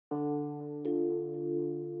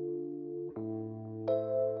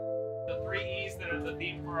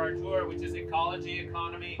theme for our tour, which is ecology,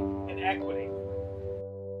 economy, and equity.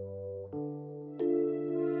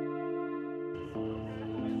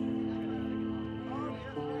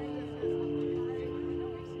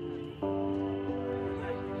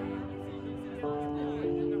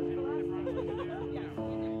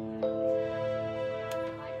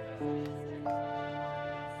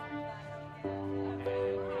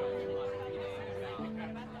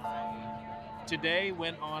 Today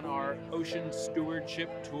went on our ocean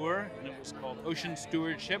stewardship tour, and it was called Ocean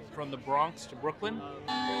Stewardship from the Bronx to Brooklyn.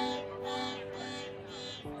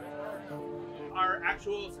 Our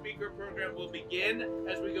actual speaker program will begin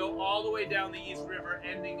as we go all the way down the East River,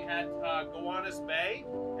 ending at Gowanus Bay,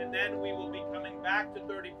 and then we will be coming back to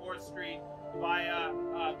 34th Street via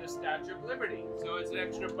the Statue of Liberty. So it's an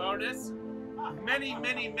extra bonus. Many,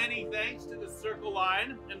 many, many thanks to the Circle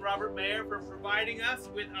Line and Robert Mayer for providing us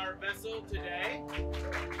with our vessel today.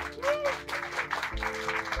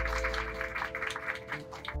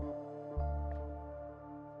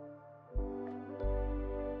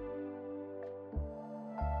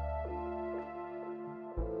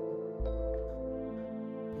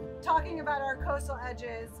 Talking about our coastal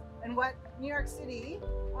edges and what New York City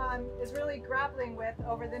is really grappling with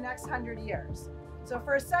over the next 100 years. So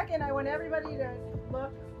for a second, I want everybody to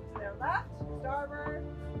look to their left, starboard,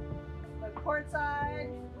 look port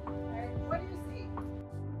side. Okay. What do you see?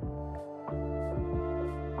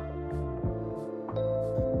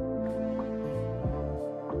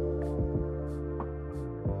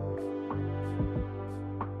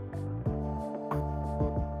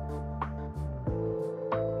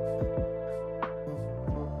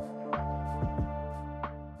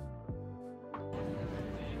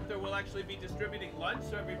 We'll actually be distributing lunch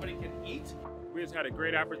so everybody can eat. We just had a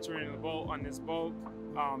great opportunity on this boat,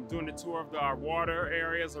 doing the tour of our water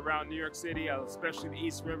areas around New York City, especially the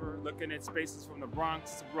East River, looking at spaces from the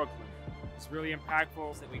Bronx to Brooklyn. It's really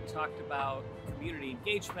impactful. That we talked about community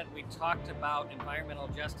engagement, we talked about environmental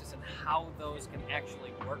justice and how those can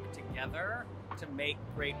actually work together to make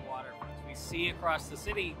great waterfronts. We see across the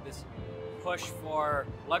city this push for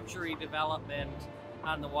luxury development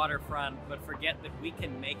on the waterfront, but forget that we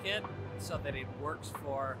can make it so that it works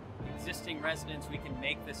for existing residents. We can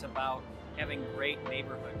make this about having great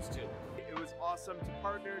neighborhoods too. It was awesome to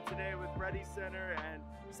partner today with Ready Center and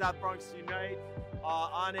South Bronx Unite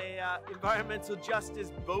on a environmental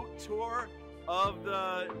justice boat tour of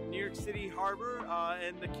the New York City Harbor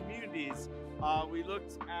and the communities. We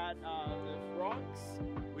looked at the Bronx,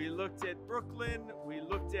 we looked at Brooklyn, we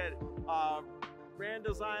looked at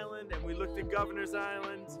Randall's Island, and we looked at Governor's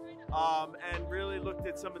Island, and really looked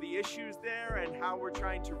at some of the issues there and how we're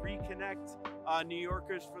trying to reconnect New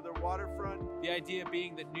Yorkers for their waterfront. The idea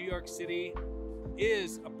being that New York City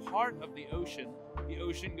is a part of the ocean. The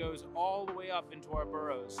ocean goes all the way up into our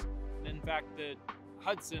boroughs. And in fact, the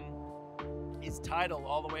Hudson is tidal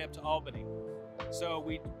all the way up to Albany. So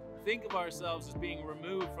we think of ourselves as being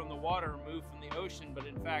removed from the water, removed from the ocean, but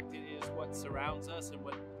in fact it is what surrounds us and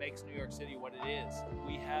what makes New York City what it is.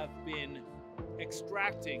 We have been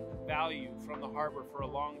extracting value from the harbor for a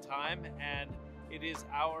long time, and it is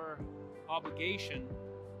our obligation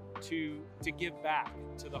to give back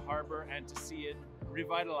to the harbor and to see it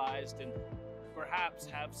revitalized and perhaps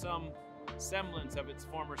have some semblance of its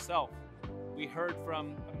former self. We heard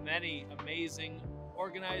from many amazing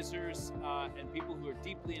organizers and people who are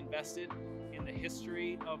deeply invested in the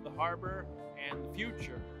history of the harbor and the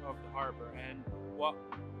future of the harbor. And what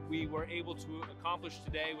we were able to accomplish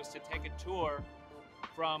today was to take a tour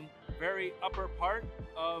from the very upper part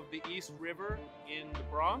of the East River in the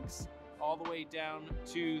Bronx all the way down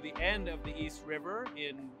to the end of the East River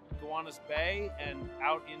in Gowanus Bay and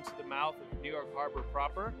out into the mouth of New York Harbor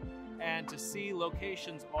proper, and to see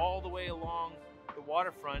locations all the way along the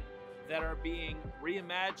waterfront that are being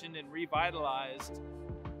reimagined and revitalized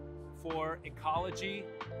for ecology,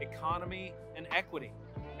 economy, and equity.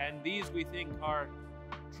 And these, we think, are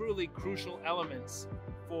truly crucial elements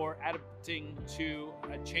for adapting to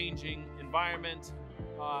a changing environment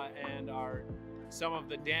and some of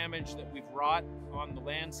the damage that we've wrought on the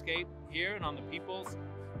landscape here and on the peoples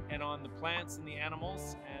and on the plants and the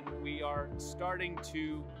animals. And we are starting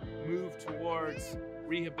to move towards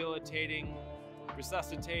rehabilitating,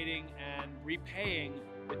 resuscitating, and repaying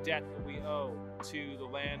the debt that we owe to the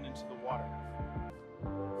land and to the water.